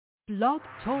Blog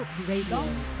Talk Radio.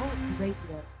 Blog Talk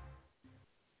Radio.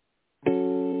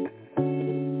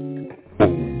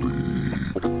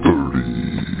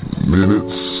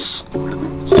 Minutes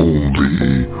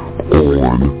only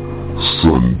on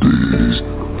Sundays.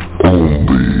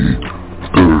 Only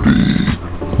 30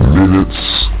 minutes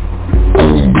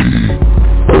only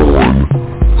on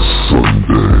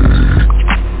Sunday.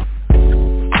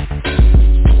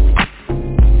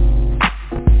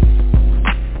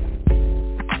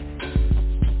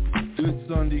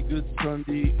 Good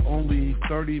Sunday, only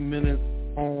 30 minutes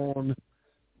on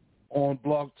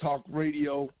Blog Talk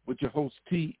Radio with your host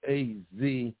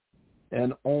T-A-Z,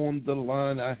 and on the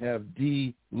line I have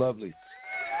D. Lovely.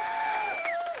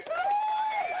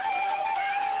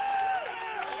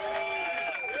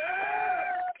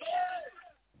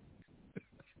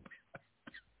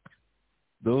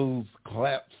 Those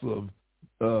claps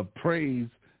of praise,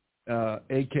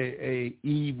 a.k.a.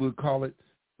 Eve would call it,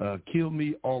 kill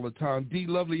me all the time. D.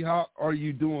 Lovely, how are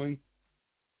you doing?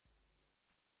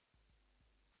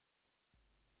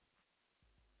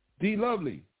 D.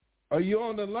 Lovely, are you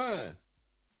on the line?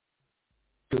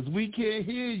 Because we can't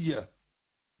hear you.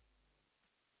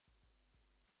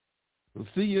 We'll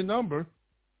see your number.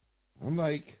 I'm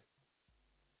like,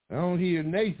 I don't hear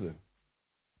Nathan.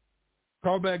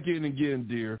 Call back in again,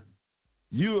 dear.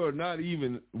 You are not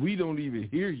even, we don't even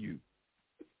hear you.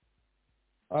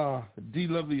 D.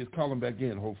 Lovely is calling back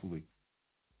in, hopefully.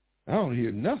 I don't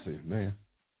hear nothing, man.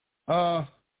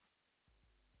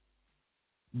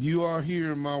 You are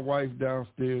hearing my wife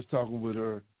downstairs talking with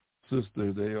her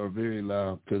sister. They are very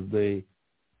loud because they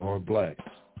are black.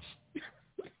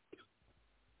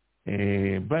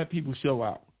 And black people show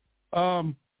out.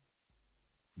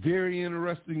 Very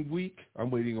interesting week.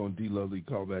 I'm waiting on D. Lovely to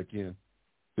call back in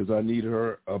because I need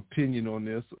her opinion on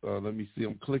this. Let me see.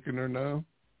 I'm clicking her now.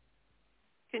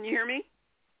 Can you hear me?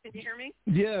 Can you hear me?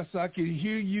 Yes, I can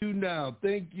hear you now.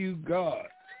 Thank you, God.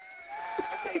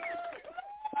 Okay.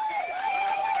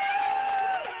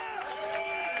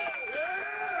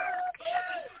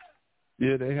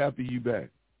 Yeah, they happy you back.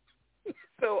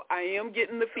 So I am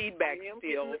getting the feedback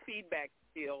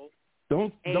still.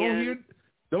 Don't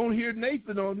hear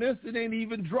Nathan on this. It ain't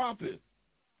even dropping.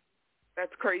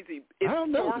 That's crazy.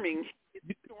 It's storming.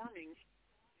 It's storming.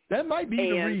 That might be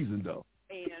the reason, though.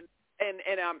 And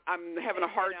I'm having a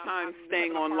hard time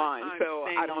staying online, so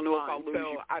I don't know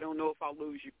if I'll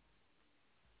lose you.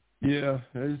 Yeah,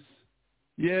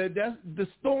 that's the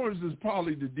storms is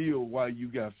probably the deal why you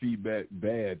got feedback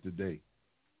bad today.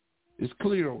 It's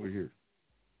clear over here.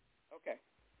 Okay.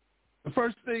 The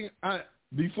first thing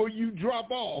before you drop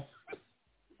off,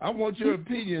 I want your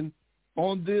opinion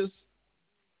on this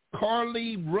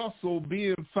Carlee Russell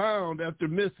being found after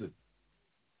missing.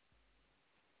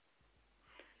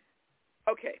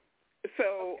 Okay,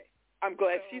 so I'm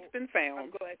glad she's been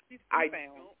found.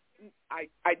 I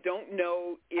don't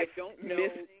know if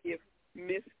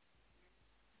miss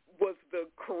was the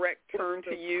correct term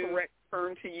to use.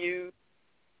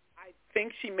 I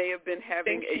think she may have been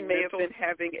having a mental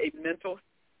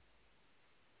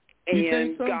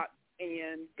and so? I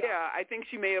think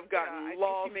she may have gotten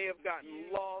lost.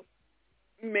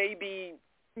 Maybe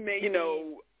dating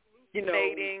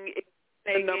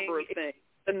a number of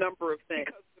things.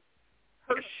 Because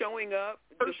her showing up,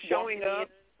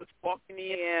 just walking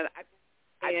in, and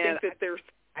I think that there's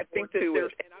and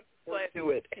I'm glad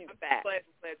she's back. Glad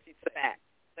she's back.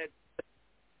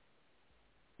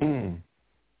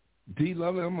 D.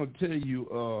 Lovely, I'm gonna tell you,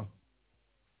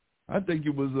 I think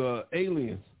it was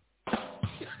aliens.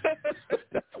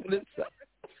 That's what it said.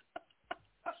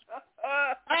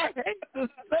 I hate to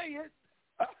say it.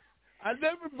 I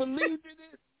never believed in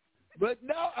it. But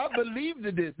now I believed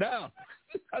in it now.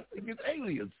 I think it's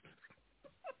aliens.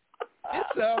 It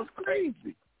sounds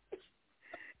crazy.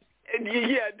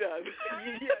 Yeah, it does.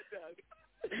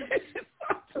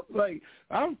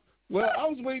 I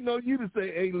was waiting on you to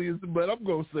say aliens, but I'm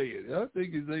going to say it. I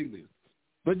think it's aliens.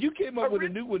 But you came up with a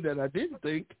new one that I didn't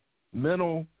think. A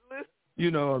mental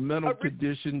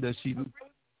condition that she...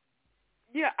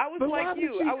 Yeah, I was like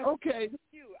you. I was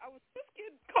just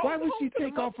getting called. Why would she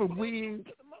take off her wig?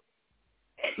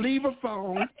 Leave her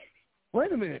phone.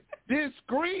 Wait a minute. Then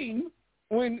scream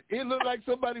when it looked like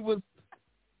somebody was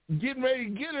getting ready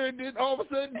to get her, and then all of a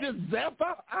sudden just zap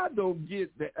out. I don't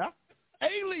get that.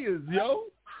 Aliens,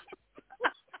 yo.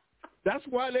 That's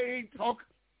why they ain't talking.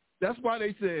 That's why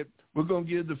they said we're gonna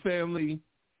give the family,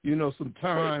 some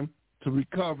time to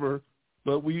recover.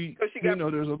 But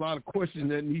there's a lot of questions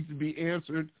that needs to be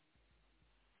answered.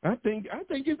 I think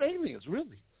it's aliens,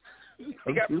 really. She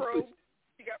got probed.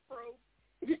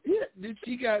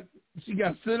 she got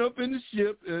sent up in the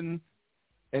ship, and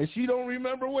she don't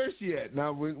remember where she at.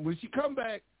 Now, when she come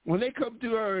back, when they come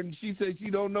to her and she says she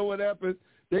don't know what happened,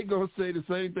 they gonna say the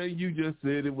same thing you just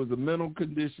said. It was a mental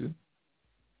condition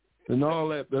and all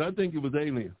that. But I think it was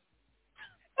aliens.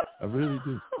 I really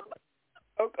do.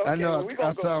 Okay, I know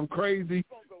I sound crazy,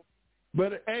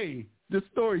 but hey, this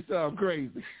story sounds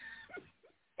crazy.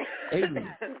 Aliens.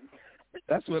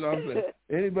 That's what I'm saying.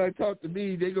 Anybody talk to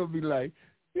me, they gonna be like,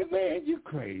 "Yeah, man, you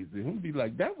crazy." I'm gonna be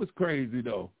like, "That was crazy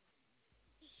though."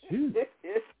 Shoot.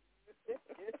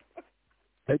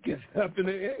 That can happen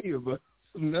to any of us.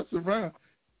 Mess around.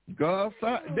 Go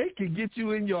outside. They can get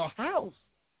you in your house.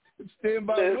 Stand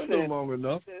by the window long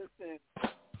enough.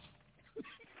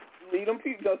 Lead them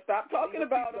people. Stop talking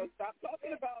about them. Stop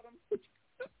talking about them.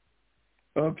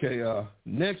 Okay,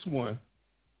 next one.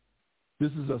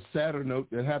 This is a sadder note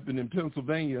that happened in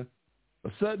Pennsylvania.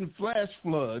 A sudden flash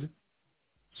flood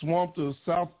swamped a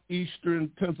southeastern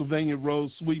Pennsylvania road,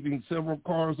 sweeping several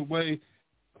cars away,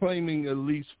 claiming at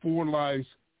least 4 lives.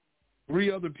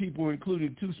 3 other people,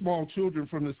 including 2 small children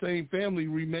from the same family,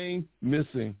 remain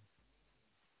missing.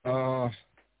 I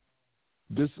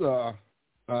guess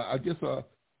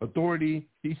authority,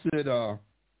 he said,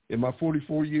 in my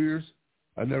 44 years,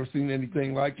 I've never seen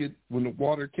anything like it. When the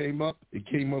water came up, it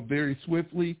came up very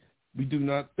swiftly. We do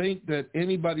not think that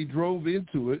anybody drove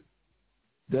into it,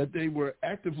 that they were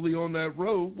actively on that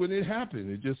road when it happened.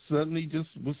 It just suddenly just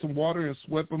was some water and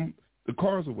swept the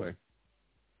cars away.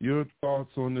 Your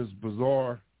thoughts on this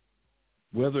bizarre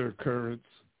weather occurrence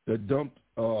that dumped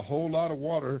a whole lot of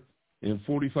water in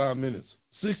 45 minutes?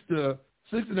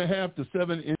 6.5 to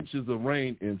 7 inches of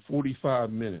rain in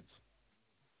 45 minutes.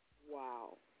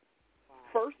 Wow.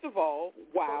 First of all,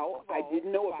 I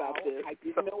didn't know about this.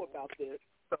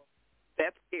 So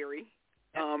that's scary.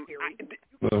 You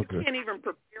can't even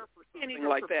prepare for something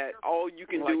like that. All you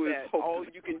can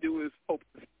do is hope.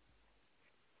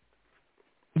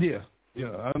 Yeah.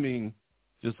 I mean,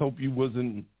 just hope you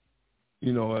wasn't,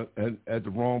 at the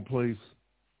wrong place.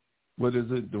 What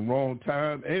is it? The wrong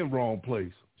time and wrong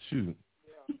place. Shoot.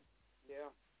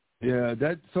 Yeah,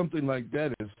 that something like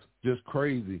that is just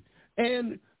crazy.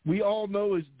 And we all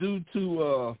know it's due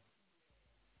to,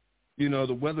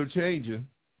 the weather changing.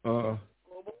 Global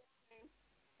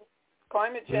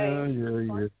climate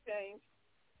change.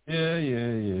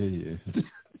 Yeah.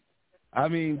 I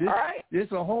mean,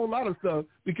 there's a whole lot of stuff,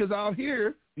 because out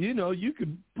here, you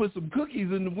could put some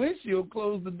cookies in the windshield,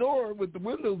 close the door with the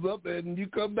windows up, and you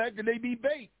come back and they be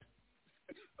baked.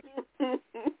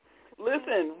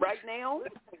 Listen, right now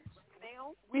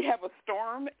we have a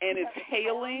storm, and it's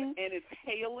hailing, and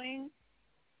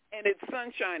it's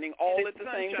sunshining all at the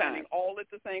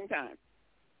same time.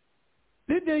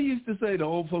 Didn't they used to say, the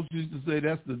old folks used to say,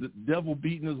 that's the devil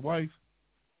beating his wife?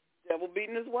 Devil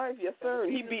beating his wife, yes sir.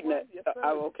 He beating that.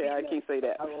 I can't say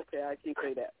that.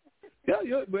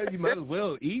 Yeah, well, you might as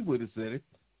well. Eve would have said it.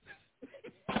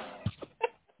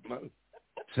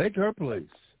 Take her place.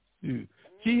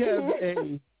 She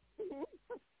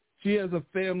has a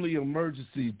family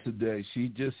emergency today. She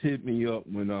just hit me up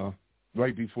when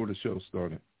right before the show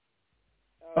started.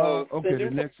 Okay, the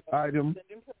next item.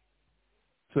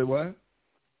 Say what?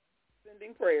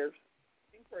 Sending prayers.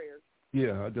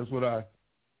 Yeah, that's what I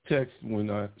text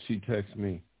when she texts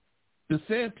me.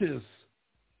 DeSantis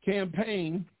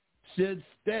campaign shed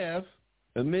staff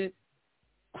amid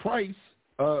cash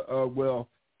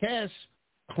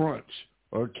crunch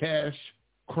or cash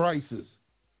crisis.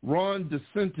 Ron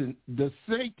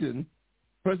DeSantis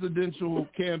presidential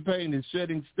campaign is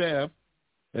shedding staff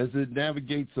as it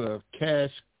navigates a cash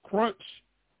crunch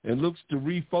and looks to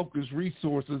refocus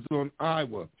resources on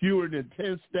Iowa. Fewer than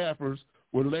 10 staffers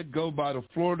were let go by the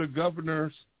Florida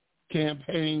governor's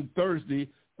campaign Thursday,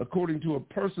 according to a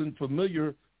person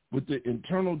familiar with the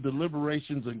internal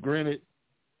deliberations and granted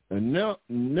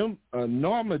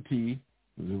anonymity.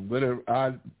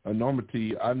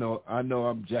 I know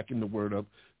I'm jacking the word up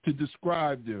to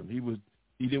describe them. He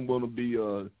didn't want to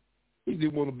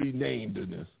be named in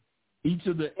this. Each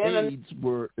of the aides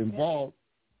was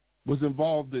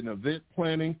involved in event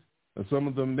planning, and some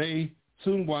of them may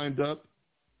soon wind up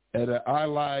at an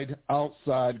allied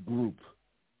outside group.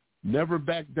 Never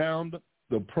Back Down,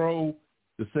 the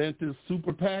pro-DeSantis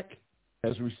super PAC,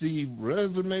 has received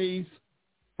resumes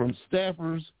from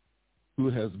staffers who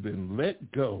has been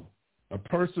let go. A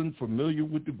person familiar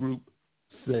with the group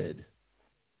said,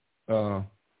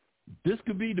 this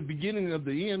could be the beginning of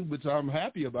the end, which I'm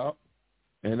happy about.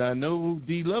 And I know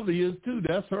D. Lovely is too.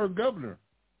 That's her governor.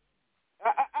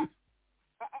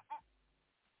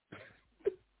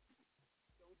 Don't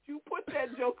you put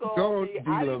that joke on Go on, me. D.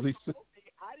 Lovely.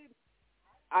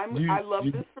 I love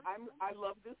this.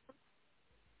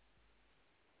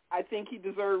 I think he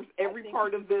deserves every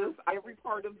part of this. I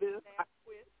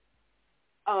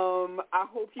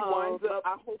hope he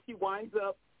winds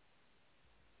up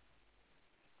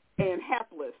and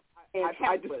hapless.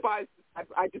 I despise.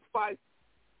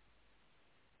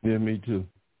 Yeah, me too.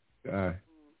 I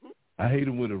hate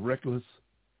him with a reckless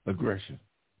aggression,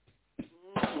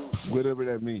 whatever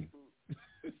that means.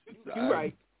 You're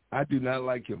right. I do not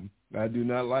like him.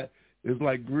 It's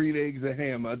like green eggs and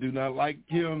ham. I do not like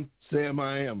him, Sam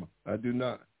I am. I do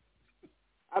not.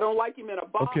 I don't like him in a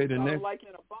box. Okay, I don't like him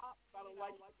in a box. I don't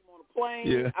like him on a plane.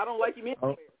 Yeah. I don't like him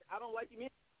anywhere. I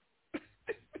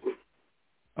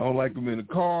don't like him in a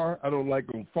car. I don't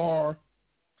like him far.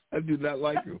 I do not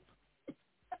like him.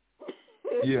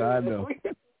 Yeah, I know.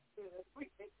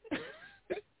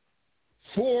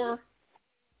 4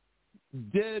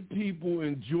 dead people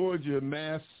in Georgia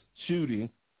mass shooting.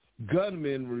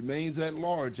 Gunman remains at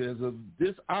large as of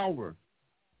this hour.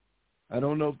 I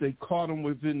don't know if they caught him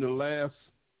within the last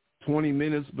 20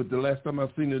 minutes, but the last time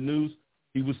I've seen the news,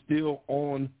 he was still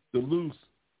on the loose.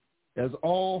 As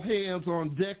all hands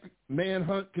on deck,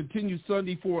 manhunt continues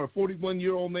Sunday for a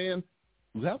 41-year-old man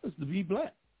who happens to be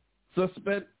black.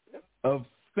 Suspect of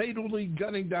fatally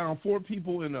gunning down 4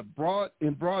 people in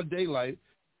broad daylight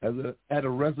at a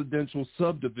residential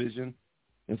subdivision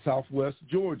in southwest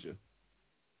Georgia.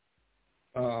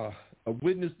 A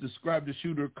witness described the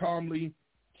shooter calmly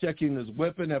checking his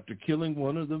weapon after killing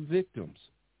one of the victims.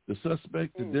 The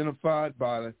suspect, identified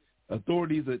by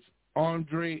authorities as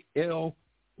Andre L.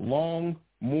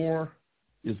 Longmore,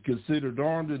 is considered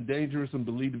armed and dangerous and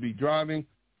believed to be driving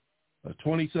a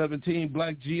 2017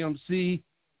 black GMC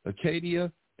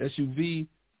Acadia SUV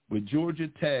with Georgia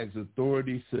tags,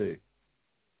 authorities say.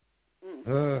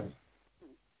 And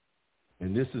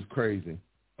this is crazy.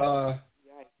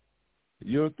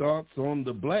 Your thoughts on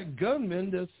the black gunman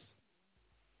that's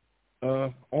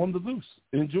on the loose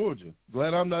in Georgia?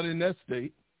 Glad I'm not in that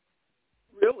state.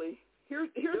 Really? Here's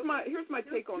my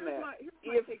take on that.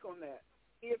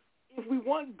 If we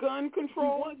want gun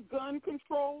control,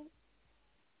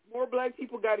 more black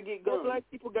people got to get guns.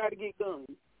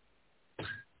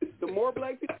 The more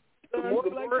black people, the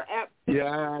more apt.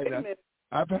 Yeah,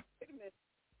 I've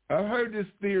heard this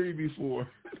theory before.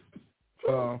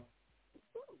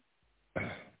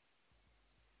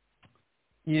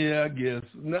 Yeah, I guess.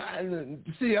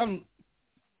 See, I'm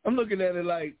looking at it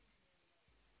like,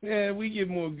 yeah, we get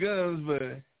more guns, but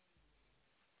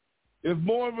if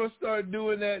more of us start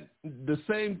doing that, the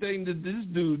same thing that this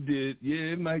dude did,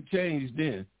 yeah, it might change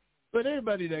then. But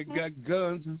everybody that got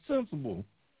guns is sensible.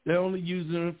 They're only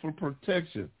using it for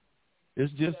protection.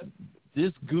 It's just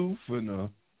this goof and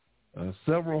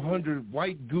several hundred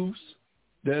white goose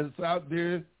that's out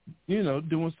there,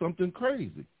 doing something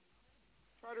crazy.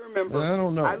 Try to remember. I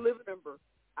don't know. I live in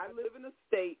a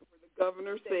state where the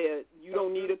governor said you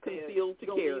don't need a concealed to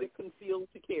carry.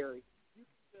 You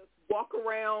just walk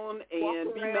around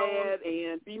and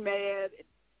be mad.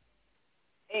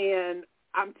 And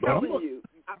I'm telling you,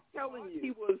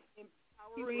 he was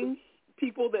empowering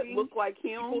people that look like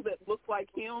him.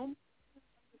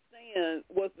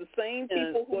 Was the same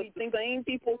people who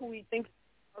he thinks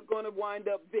are going to wind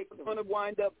up victims.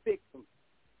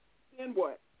 Then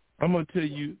what? I'm going to tell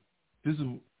you, this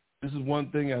is one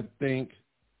thing I think,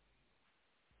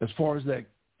 as far as that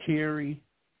carry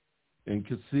and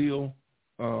conceal,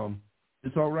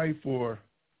 it's all right for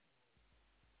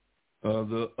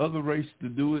the other race to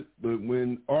do it, but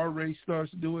when our race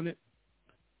starts doing it,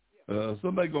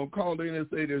 somebody going to call in and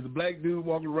say there's a black dude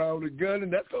walking around with a gun,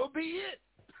 and that's going to be it.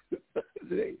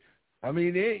 I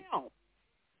mean,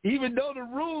 even though the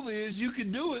rule is you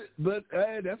can do it, but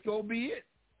that's going to be it.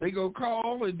 They going to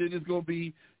call, and then it's going to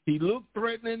be, he looked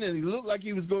threatening, and he looked like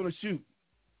he was going to shoot.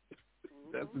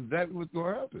 That's exactly what's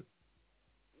going to happen.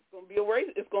 It's going to be a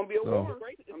race. It's going to be a war.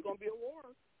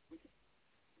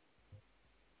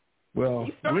 Well,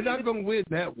 we're not going to win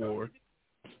that war.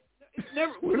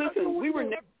 We were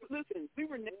never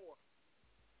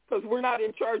because we're not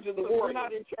in charge of the war. We're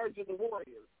not in charge of the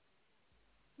warriors.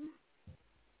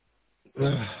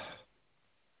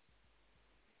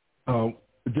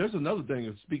 There's another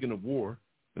thing. Speaking of war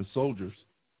and soldiers,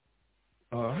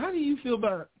 how do you feel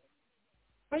about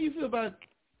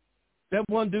that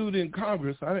one dude in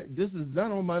Congress? This is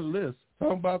not on my list.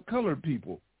 Talking about colored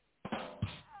people.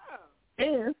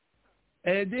 And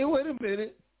then wait a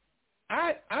minute.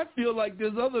 I feel like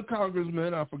this other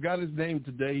congressman, I forgot his name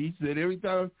today. He said every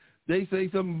time they say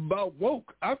something about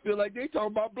woke, I feel like they talk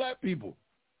about black people.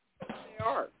 They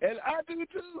are, and I do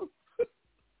too.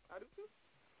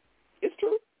 It's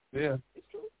true. Yeah. It's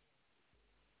true.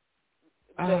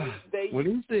 When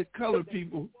he said colored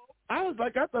people, I was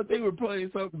like, I thought they were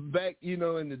playing something back, in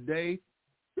the day,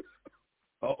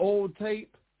 an old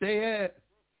tape they had.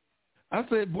 I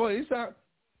said, boy,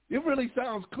 it really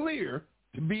sounds clear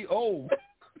to be old.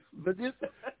 But this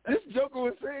joker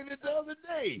was saying it the other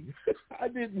day. I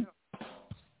didn't.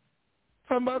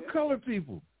 Talking about colored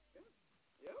people.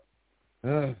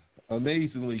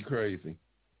 Amazingly crazy.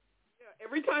 Yeah,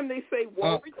 every time they say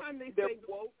woke, they're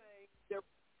woke, they're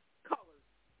colored.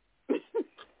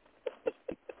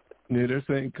 Yeah, they're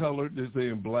saying colored, they're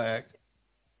saying black,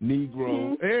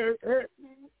 Negro,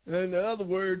 and the other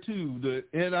word too, the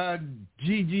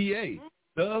NIGGA.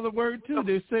 The other word too,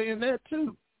 they're saying that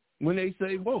too. When they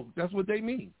say woke, that's what they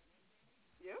mean.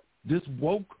 Yep. This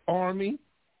woke army.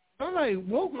 I'm like,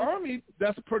 woke army,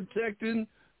 that's protecting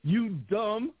you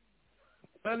dumb,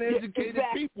 uneducated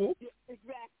people.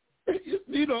 Exactly.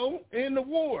 In the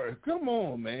war. Come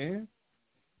on, man.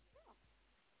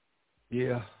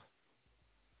 Yeah.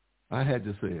 I had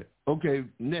to say it. Okay,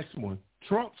 next one.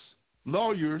 Trump's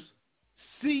lawyers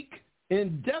seek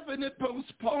indefinite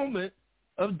postponement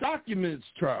of documents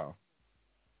trial.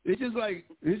 It's just like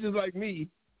me.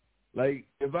 Like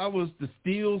if I was to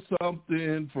steal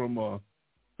something from a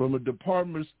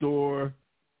department store,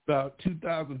 about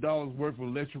 $2,000 worth of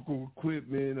electrical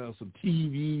equipment or some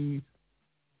TVs,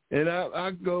 and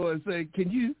I go and say,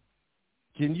 can you,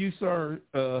 sir,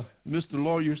 Mr.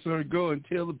 Lawyer, sir, go and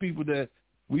tell the people that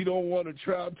we don't want a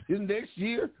trial till next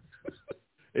year?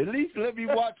 At least let me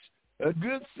watch a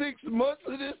good 6 months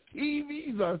of this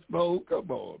TVs, I suppose. Come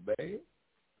on, man.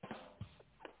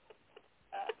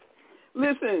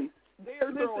 Listen,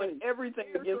 they're throwing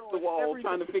everything against the wall,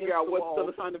 trying to figure out what's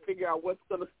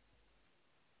going to.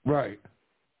 Right.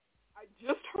 I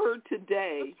just heard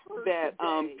today that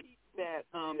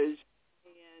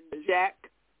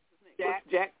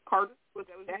Jack Carter, what's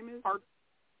his name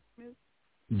is?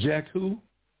 Jack who?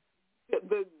 The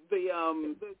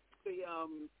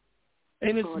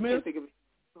Ain't it Smith? I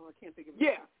can't think of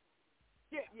it.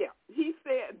 Yeah. He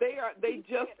said they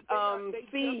just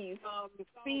seized.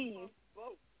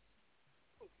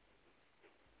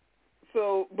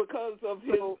 So because of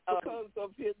his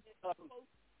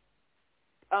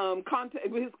contact,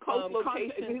 his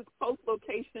close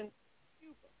location.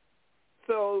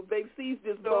 So they've seized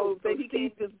his boat.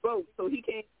 So he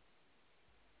can't.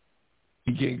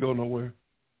 He can't go nowhere.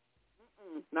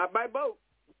 Not by boat.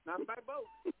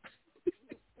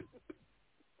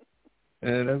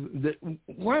 And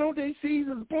why don't they seize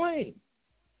his plane?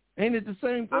 Ain't it the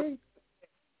same thing?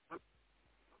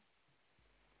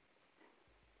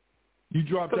 You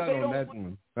dropped out on that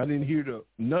one. I didn't hear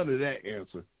none of that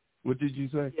answer. What did you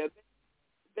say? Yeah,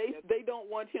 they don't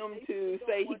want him to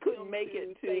say he couldn't make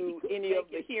it to any of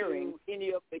the hearings. He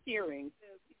doesn't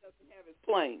have his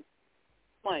plane.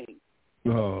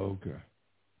 Oh, okay.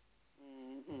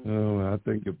 Mm-hmm. Oh,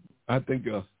 I think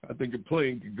a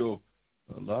plane could go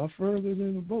a lot further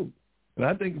than a boat, and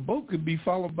I think a boat could be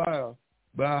followed by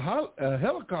a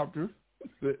helicopter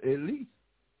at least.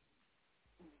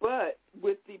 But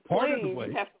with the plane,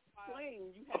 you have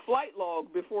a flight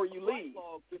log before you leave.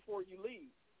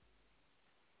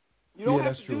 You don't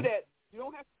have to do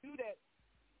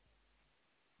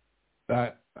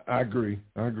that. I agree.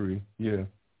 Yeah,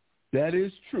 that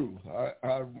is true.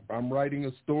 I'm writing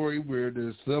a story where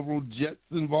there's several jets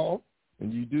involved,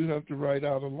 and you do have to write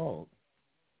out a log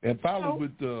and follow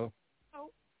with the.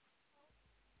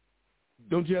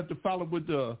 Don't you have to follow with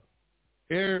the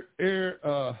air?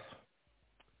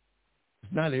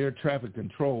 It's not air traffic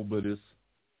control, but it's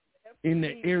in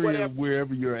the area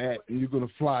wherever you're at and you're going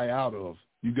to fly out of.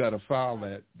 You got to file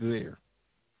that there.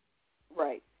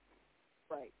 Right.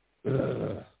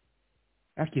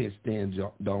 I can't stand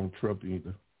Donald Trump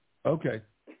either. Okay.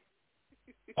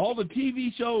 All the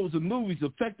TV shows and movies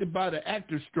affected by the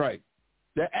actors' strike.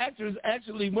 The actors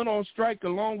actually went on strike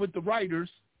along with the writers,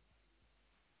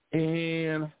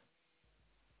 and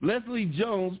Leslie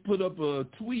Jones put up a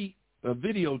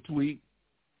video tweet.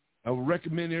 I would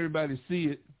recommend everybody see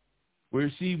it, where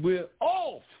she went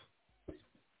off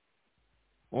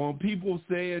on people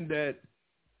saying that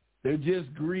they're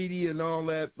just greedy and all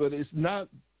that, but it's not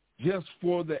just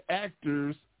for the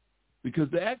actors, because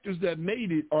the actors that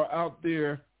made it are out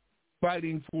there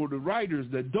fighting for the writers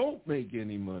that don't make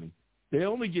any money. They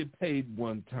only get paid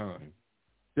one time.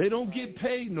 They don't get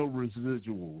paid no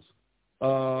residuals.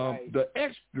 The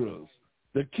extras,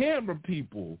 the camera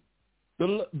people,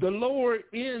 the lower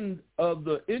end of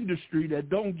the industry that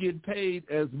don't get paid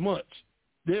as much,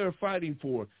 they're fighting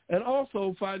for. And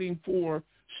also fighting for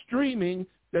streaming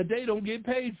that they don't get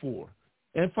paid for.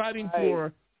 And fighting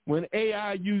for when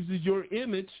AI uses your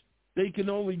image they can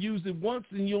only use it once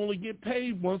and you only get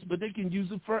paid once, but they can use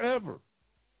it forever.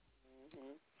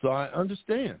 Mm-hmm. So I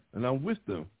understand, and I'm with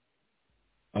them.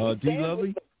 D.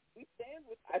 Lovely?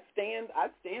 I stand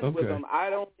with them. I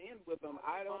don't stand with them.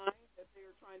 I don't think that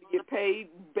they're trying to get paid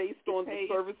based on the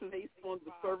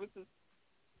services.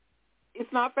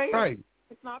 It's not fair. Right.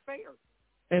 It's not fair.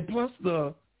 And plus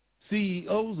the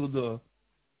CEOs of the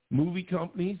movie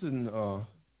companies and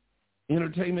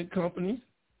entertainment companies,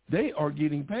 they are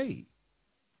getting paid.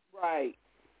 Right.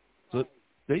 So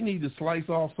they need to slice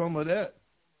off some of that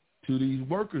to these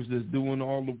workers that's doing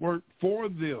all the work for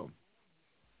them,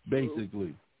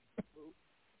 basically.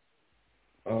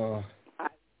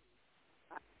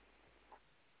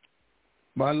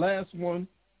 My last one,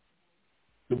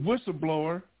 the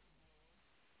whistleblower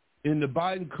in the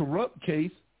Biden corrupt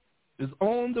case is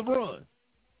on the run.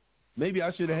 Maybe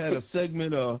I should have had a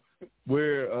segment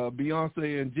where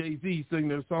Beyonce and Jay-Z sing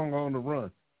their song On the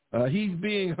Run. He's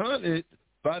being hunted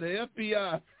by the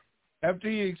FBI after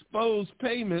he exposed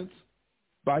payments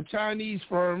by Chinese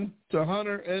firm to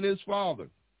Hunter and his father.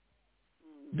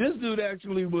 This dude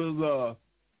actually was,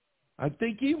 I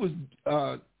think he was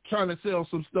trying to sell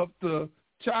some stuff to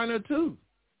China too.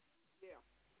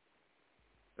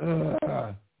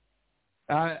 Yeah.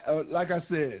 Like I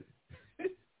said,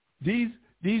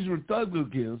 these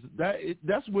Republicans,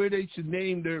 that's where they should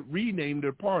rename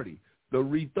their party, the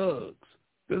Rethugs,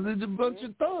 because it's a bunch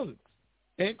of thugs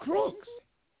and crooks.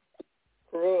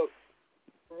 Crooks.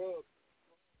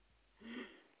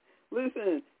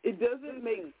 Listen, it doesn't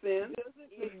make sense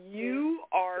if you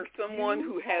are someone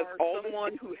who has all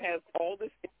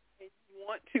this, and you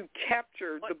want to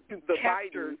capture the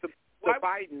Bidens.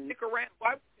 Stick around.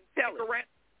 Why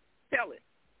tell it?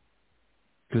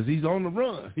 Because he's on the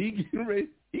run. He getting ready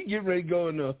to go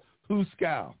in the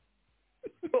Huskow.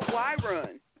 But why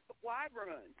run?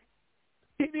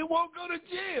 He won't go to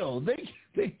jail. They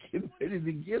get ready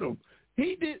to get him.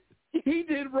 He did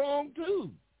wrong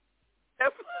too.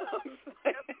 That's what I'm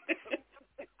saying.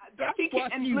 That's why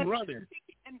he's running.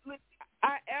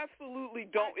 I absolutely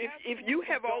don't. If you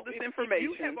have all this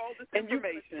information, and you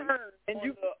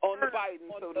on the Biden,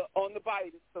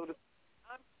 so to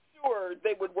I'm sure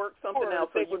they would work something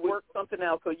out.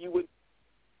 So you would.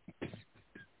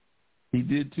 He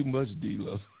did too much,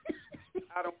 D-Lo.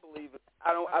 I don't believe it.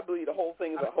 I believe the whole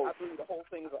thing is a hoax.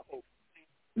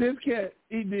 This cat,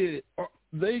 he did.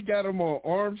 They got him on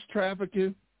arms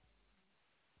trafficking,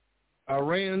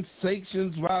 Iran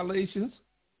sanctions violations,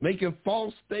 making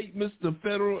false statements to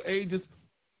federal agents.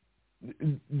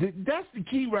 That's the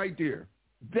key right there.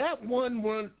 That one,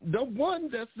 the one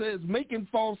that says making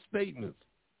false statements.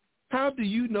 How do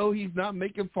you know he's not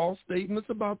making false statements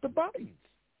about the Bidens?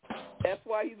 That's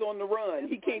why he's on the run.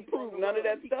 He can't prove none of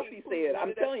that stuff he said.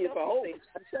 I'm telling you, it's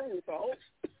a hoax.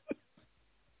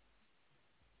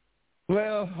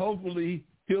 Well, hopefully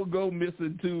he'll go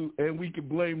missing too, and we can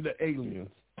blame the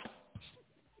aliens.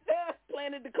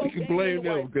 Planted the We cocaine. can blame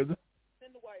them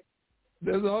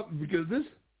because this.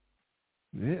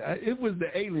 Yeah, it was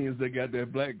the aliens that got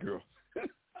that black girl.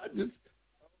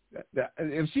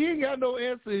 If she ain't got no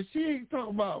answer, if she ain't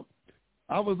talking about,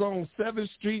 I was on 7th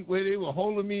Street where they were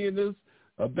holding me in this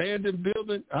abandoned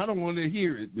building, I don't want to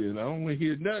hear it then. I don't want to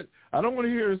hear nothing. I don't want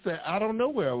to hear her say, I don't know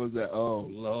where I was at. Oh,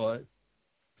 Lord.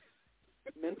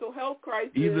 Mental health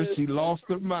crisis. Either she lost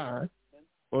her mind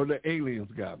or the aliens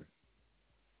got her.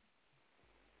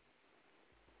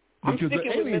 I'm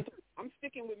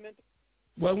sticking with mental.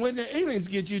 Well, when the aliens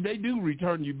get you, they do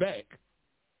return you back.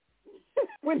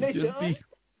 When they done?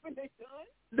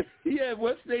 Yeah,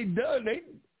 once they done,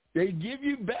 they give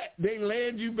you back. They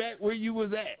land you back where you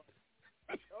was at.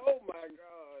 Oh, my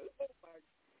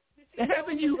God.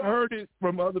 Haven't you heard it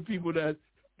from other people that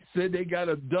said they got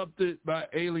abducted by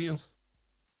aliens?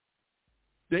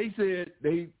 They said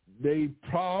they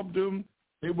probed them.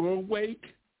 They were awake.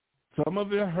 Some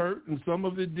of it hurt and some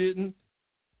of it didn't.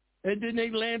 And then they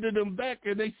landed them back,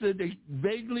 and they said they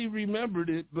vaguely remembered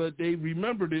it, but they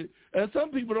remembered it. And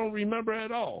some people don't remember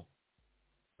at all.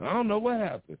 I don't know what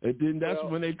happened. And then that's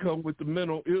when they come with the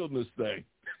mental illness thing.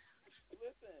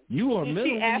 Listen, you are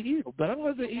mentally ill, but I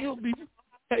wasn't ill before.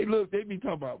 Hey, look, they be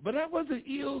talking about, but I wasn't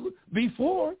ill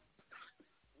before.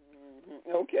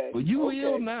 Mm-hmm. Okay. Well, you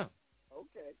ill now.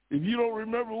 Okay. If you don't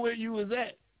remember where you was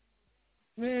at,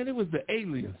 man, it was the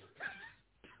aliens.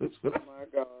 That's what my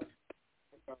God.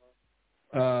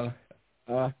 I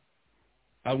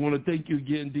want to thank you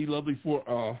again, D. Lovely,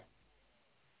 for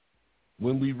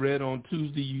when we read on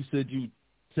Tuesday, you said you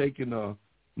taken a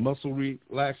muscle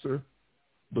relaxer,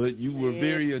 but you were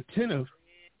very attentive.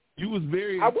 You was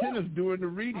very attentive during the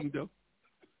reading, though.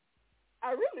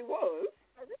 I really was.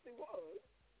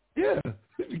 Yeah,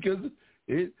 because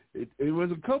it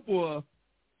was a couple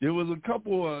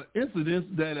of incidents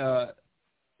that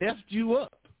effed you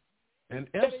up, and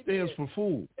F stands for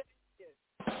fool.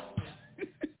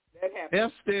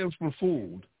 F stands for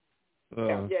fooled.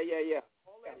 Yeah. All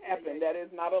that happened. That is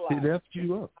not a lie. It effed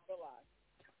you up.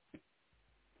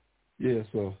 Yeah,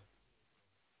 so.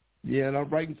 Yeah, and I'm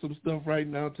writing some stuff right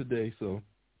now today, so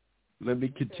let me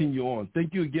continue on.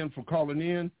 Thank you again for calling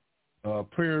in.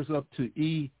 Prayers up to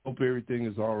E. Hope everything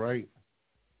is all right.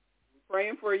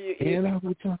 Praying for you, E. And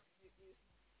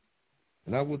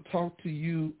I will talk to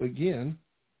you again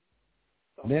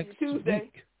next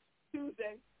Tuesday. week.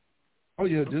 Oh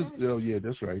yeah,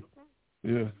 that's right.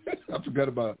 Yeah, I forgot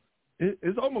about it.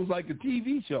 It's almost like a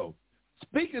TV show.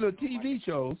 Speaking of TV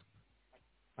shows,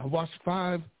 I watched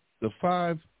the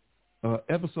five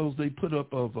episodes they put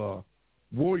up of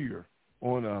Warrior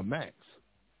on Max.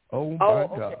 Oh my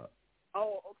God.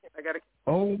 Oh, okay.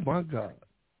 Oh my God.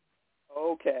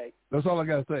 Okay. That's all I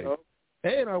gotta say. Oh.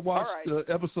 And I watched the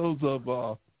episodes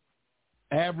of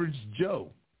Average Joe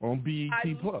on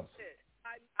BET Plus.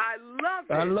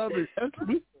 I love it.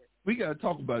 We got to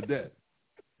talk about that.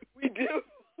 We do.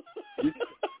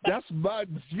 That's my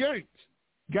joint.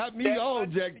 Got me all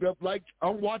jacked up like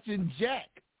I'm watching Jack.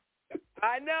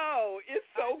 I know. It's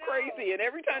so crazy. And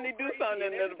every time they do something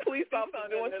and the police officer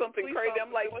doing something crazy,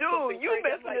 I'm like, dude, you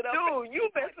messing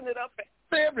it up.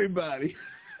 Everybody.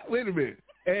 Wait a minute.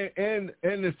 And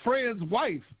the friend's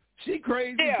wife, she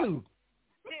crazy too.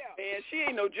 Yeah. And she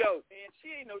ain't no joke.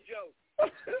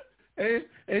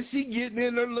 And she getting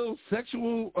in her little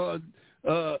sexual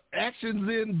actions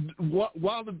in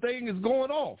while the thing is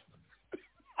going off.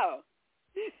 Oh.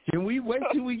 Can we wait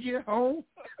till we get home?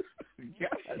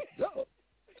 God, no.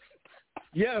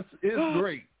 Yes, it's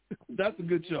great. That's a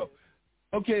good show.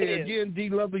 Okay, again, D.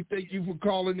 Lovely, thank you for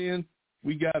calling in.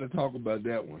 We got to talk about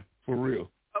that one, for real.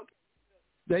 Okay.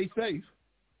 Stay safe.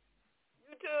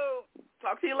 You too.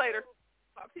 Talk to you later.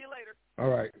 All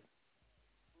right.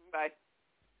 Bye.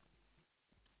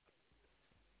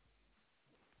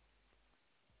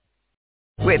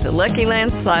 With the Lucky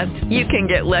Land Slots, you can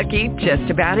get lucky just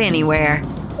about anywhere.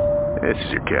 This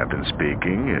is your captain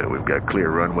speaking. We've got clear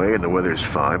runway and the weather's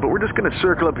fine, but we're just going to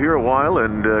circle up here a while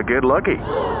and get lucky.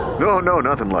 No,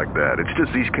 nothing like that. It's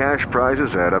just these cash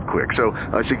prizes add up quick. So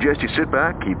I suggest you sit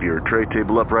back, keep your tray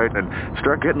table upright, and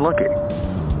start getting lucky.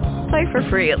 Play for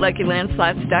free at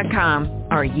LuckyLandSlots.com.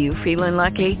 Are you feeling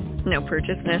lucky? No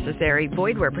purchase necessary.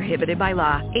 Void where prohibited by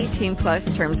law.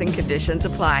 18+ terms and conditions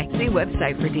apply. See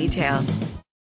website for details.